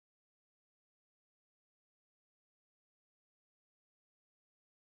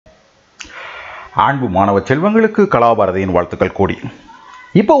அன்பு மாணவ செல்வங்களுக்கு கலாபாரதியின் வாழ்த்துக்கள் கூடி.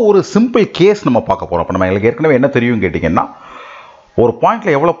 இப்போ ஒரு சிம்பிள் கேஸ் நம்ம பார்க்க போகிறோம். இப்போ நம்ம எங்களுக்கு ஏற்கனவே என்ன தெரியும் கேட்டிங்கன்னா, ஒரு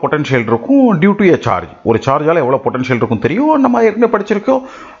பாயிண்டில் எவ்வளோ பொட்டன்ஷியல் இருக்கும் டியூ டு ஏ சார்ஜ். ஒரு சார்ஜால் எவ்வளோ பொட்டன்ஷியல் இருக்கும் தெரியும். நம்ம ஏற்கனவே படிச்சிருக்கோம்.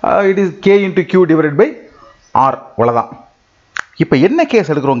 It is K into Q divided by R. அவ்வளோதான். இப்போ என்ன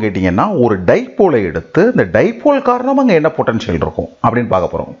கேஸ் எடுக்கிறோம் கேட்டிங்கன்னா, ஒரு டைப்போலை எடுத்து இந்த டைப்போல் காரணமாக அங்கே என்ன பொட்டன்ஷியல் இருக்கும் அப்படின்னு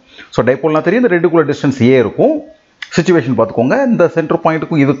பார்க்க போகிறோம். ஸோ டைப்போல்னால் தெரியும், இந்த ரெண்டுக்குள்ள டிஸ்டன்ஸ் ஏ இருக்கும். சிச்சுவேஷன் பார்த்துக்கோங்க, இந்த சென்டர்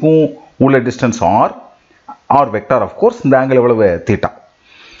பாயிண்ட்டுக்கும் இதுக்கும் உள்ள டிஸ்டன்ஸ் ஆர் வெக்டார். ஆஃப்கோர்ஸ் இந்த ஆங்கிள் எவ்வளவு தீட்டா.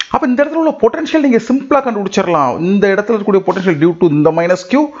 அப்போ இந்த இடத்துல உள்ள பொட்டன்ஷியல் நீங்கள் சிம்பிளாக கண்டுபிடிச்சிடலாம். இந்த இடத்துல இருக்கக்கூடிய பொட்டன்ஷியல் டியூ டு இந்த மைனஸ்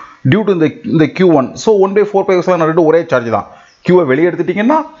கியூ டியூ டு இந்த Q1. ஸோ 1/4π ரெண்டு ஒரே சார்ஜ் தான். கியூவை வெளியே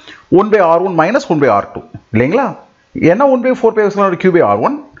எடுத்துட்டிங்கன்னா 1/R1 மைனஸ் 1/R2 இல்லைங்களா? ஏன்னா 1/4π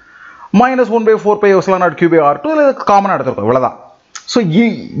Q/R1 மைனஸ் 1/4π Q/R2 இதில் காமனாக எடுத்துருக்கோம். இவ்வளோதான். ஸோ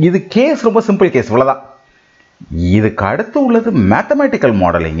இது கேஸ் ரொம்ப சிம்பிள் கேஸ். இவ்வளோதான். இதுக்கு அடுத்து உள்ளது மேத்தமேட்டிக்கல்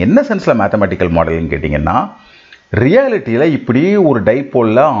மாடலிங். என்ன சென்ஸில் மேத்தமேட்டிக்கல் மாடலிங் கேட்டிங்கன்னா, ரியாலிட்டியில் இப்படி ஒரு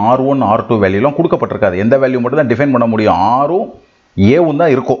டைப்போலில் R1 R2 வேல்யூலாம் கொடுக்கப்பட்டிருக்காது. எந்த வேல்யூ மட்டும் தான் டிஃபைன் பண்ண முடியும், ஆரும் ஏவும்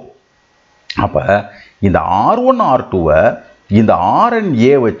தான் இருக்கும். அப்போ இந்த R1 R2வை இந்த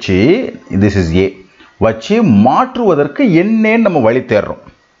RNA வச்சு, திஸ் இஸ் ஏ வச்சு மாற்றுவதற்கு என்னன்னு நம்ம வழி தேடுறோம்.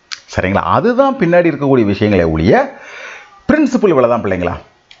 சரிங்களா? அதுதான் பின்னாடி இருக்கக்கூடிய விஷயங்களே ஒழிய பிரின்சிபிள் இவ்வளோ தான் பிள்ளைங்களா.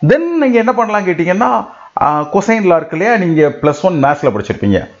 தென் நீங்கள் என்ன பண்ணலாம் கேட்டிங்கன்னா, கொசைன் லா இருக்கு இல்லையா, நீங்கள் +1 மேத்ஸில்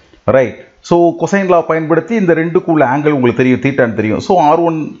படிச்சிருப்பீங்க, ரைட்? ஸோ கொசைன் லா பயன்படுத்தி இந்த ரெண்டுக்குள்ள ஆங்கிள் உங்களுக்கு தெரியும், தீட்டான்னு தெரியும். So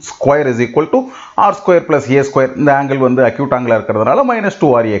R1 square is equal to R² + A². இந்த ஆங்கிள் வந்து அக்யூட் ஆங்கிளாக இருக்கிறதுனால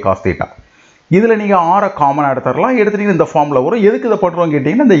 -2RA cos θ. இதில் நீங்கள் ஆரை காமனாக எடுத்துடலாம். எடுத்துட்டீங்கன்னா இந்த ஃபார்மில் வரும். எதுக்கு இதை பண்ணுறோம்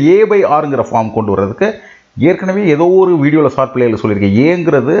கேட்டிங்கன்னா, இந்த A/Rங்கிற ஃபார்ம் கொண்டு வர்றதுக்கு. ஏற்கனவே ஏதோ ஒரு வீடியோவில் ஷார்ட் பிளேயில் சொல்லியிருக்கேன்,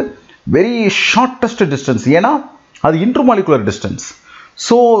 ஏங்கிறது வெரி ஷார்ட்டஸ்ட் டிஸ்டன்ஸ். ஏன்னா அது இன்டர்மாலிகுலர் டிஸ்டன்ஸ்.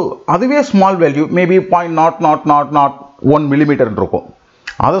 ஸோ அதுவே ஸ்மால் வேல்யூ, மேபி 0.0001 மில்லிமீட்டர் இருக்கும்.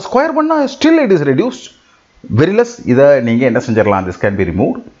 அதை ஸ்கொயர் பண்ணால் still it is reduced very less. இதை நீங்கள் என்ன செஞ்சிடலாம், this can be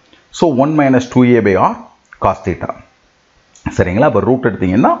removed. So 1 - 2A/R cos θ. சரிங்களா? இப்போ ரூட்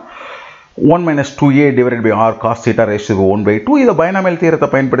எடுத்தீங்கன்னா 1 - 2A divided by R cos θ raised to 1/2. இதை பைனாமியல் தியரத்தை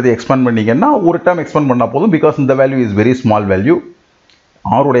பயன்படுத்தி எக்ஸ்பேண்ட் பண்ணிங்கன்னா ஒரு டேர்ம் எக்ஸ்பேண்ட் பண்ணால் போதும். பிகாஸ் இந்த value is very small value.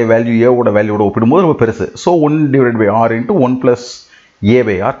 ஆருடைய value ஏவோட வேல்யூவோட ஒப்பிடும்போது ரொம்ப பெருசு. So 1 / R × 1 +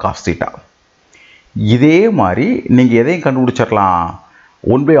 A/R cos θ. இதே மாதிரி நீங்கள் எதையும் கண்டுபிடிச்சிடலாம்.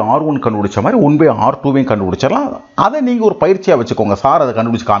 1/R1 கண்டுபிடிச்ச மாதிரி 1/R2வையும் கண்டுபிடிச்சிடலாம். அதை நீங்கள் ஒரு பயிற்சியாக வச்சுக்கோங்க. சார் அதை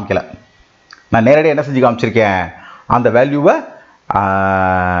கண்டுபிடிச்சி காமிக்கல, நான் நேரடியாக என்ன செஞ்சு காமிச்சிருக்கேன், அந்த வேல்யூவை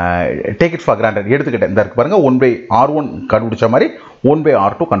டேக் இட் ஃபார் கிராண்டட் எடுத்துக்கிட்டேன். இந்த இருக்கு பாருங்கள், 1/R1 கண்டுபிடிச்ச மாதிரி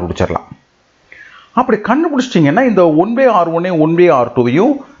 1/R2 கண்டுபிடிச்சிடலாம். அப்படி கண்டுபிடிச்சிட்டிங்கன்னா இந்த 1/R1ஐயும்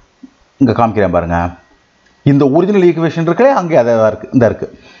 1/R2வையும் இங்கே காமிக்கிறேன் பாருங்கள். இந்த ஒரிஜினல் ஈக்குவேஷன் இருக்கே அங்கே அதை தான் இருக்குது, இந்த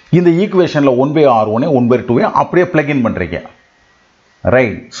இருக்குது. இந்த ஈக்குவேஷனில் 1/R1ஐயும் 1/2வையும் அப்படியே பிளக்இன் பண்ணுறீங்க,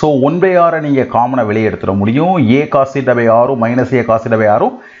 ரைட்? ஸோ 1/R நீங்கள் காமனாக வெளியே எடுத்துட முடியும். A cos θ/R - A cos θ/R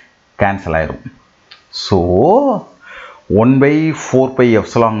cancel ஆயிரும். So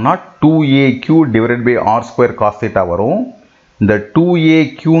 1/4πε0 2AQ divided by R² cos θ வரும். இந்த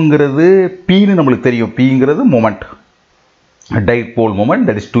 2AQங்கிறது Pன்னு நம்மளுக்கு தெரியும். Pங்கிறது moment, dipole moment,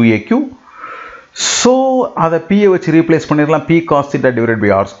 that is 2AQ. So அதை Pயை வச்சு ரீப்ளேஸ் பண்ணிடலாம். P cos θ divided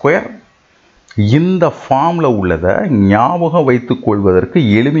by R². இந்த ஃபார்மில் உள்ளதை ஞாபகம் வைத்துக் கொள்வதற்கு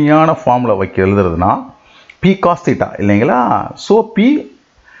எளிமையான ஃபார்மில் எழுதுறதுனா P cos θ இல்லைங்களா? ஸோ P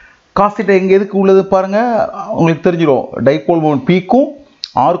cos θ எங்கே எதுக்கு உள்ளது பாருங்கள், உங்களுக்கு தெரிஞ்சிடும். டைப்போல் மொமெண்ட் Pக்கும்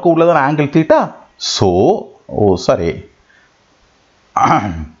ஆருக்கும் உள்ளதான ஆங்கிள் தீட்டா. ஸோ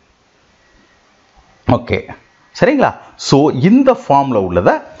ஓகே, சரிங்களா? ஸோ இந்த ஃபார்மில்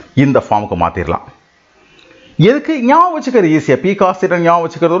உள்ளதை இந்த ஃபார்முக்கு மாற்றிடலாம். எதுக்கு ஞாபகம் வச்சுக்கிறது ஈஸியாக. P cos θ ஞாபகம்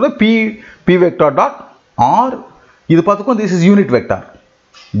வச்சுக்கிறதோட P வெக்டார் டாட் R இது பார்த்துக்கோ, this is unit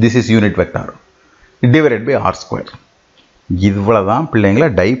vector divided by R². இவ்வளோ தான் பிள்ளைங்களா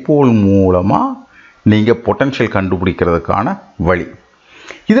டைப்போல் மூலமாக நீங்கள் பொட்டன்ஷியல் கண்டுபிடிக்கிறதுக்கான வழி.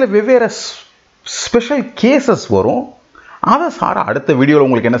 இதில் வெவ்வேறு ஸ்பெஷல் கேசஸ் வரும். அதை சார் அடுத்த வீடியோவில்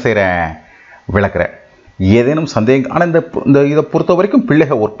உங்களுக்கு என்ன செய்கிறேன், விளக்குறேன். ஏதேனும் சந்தேகம், ஆனால் இந்த இதை பொறுத்த வரைக்கும்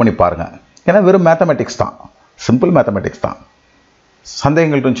பிள்ளைகள் ஒர்க் பண்ணி பாருங்கள். ஏன்னா வெறும் மேத்தமெட்டிக்ஸ் தான், சிம்பிள் மேத்தமெட்டிக்ஸ் தான்.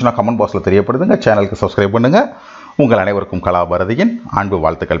 சந்தேகங்கள் இருந்துச்சுன்னா கமெண்ட் பாக்ஸில் தெரியப்படுதுங்க. சேனலுக்கு சப்ஸ்கிரைப் பண்ணுங்கள். உங்கள் அனைவருக்கும் கலாபாரதியின் அன்பு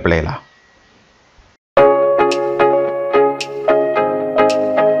வாழ்த்துக்கள் பிள்ளைகளா.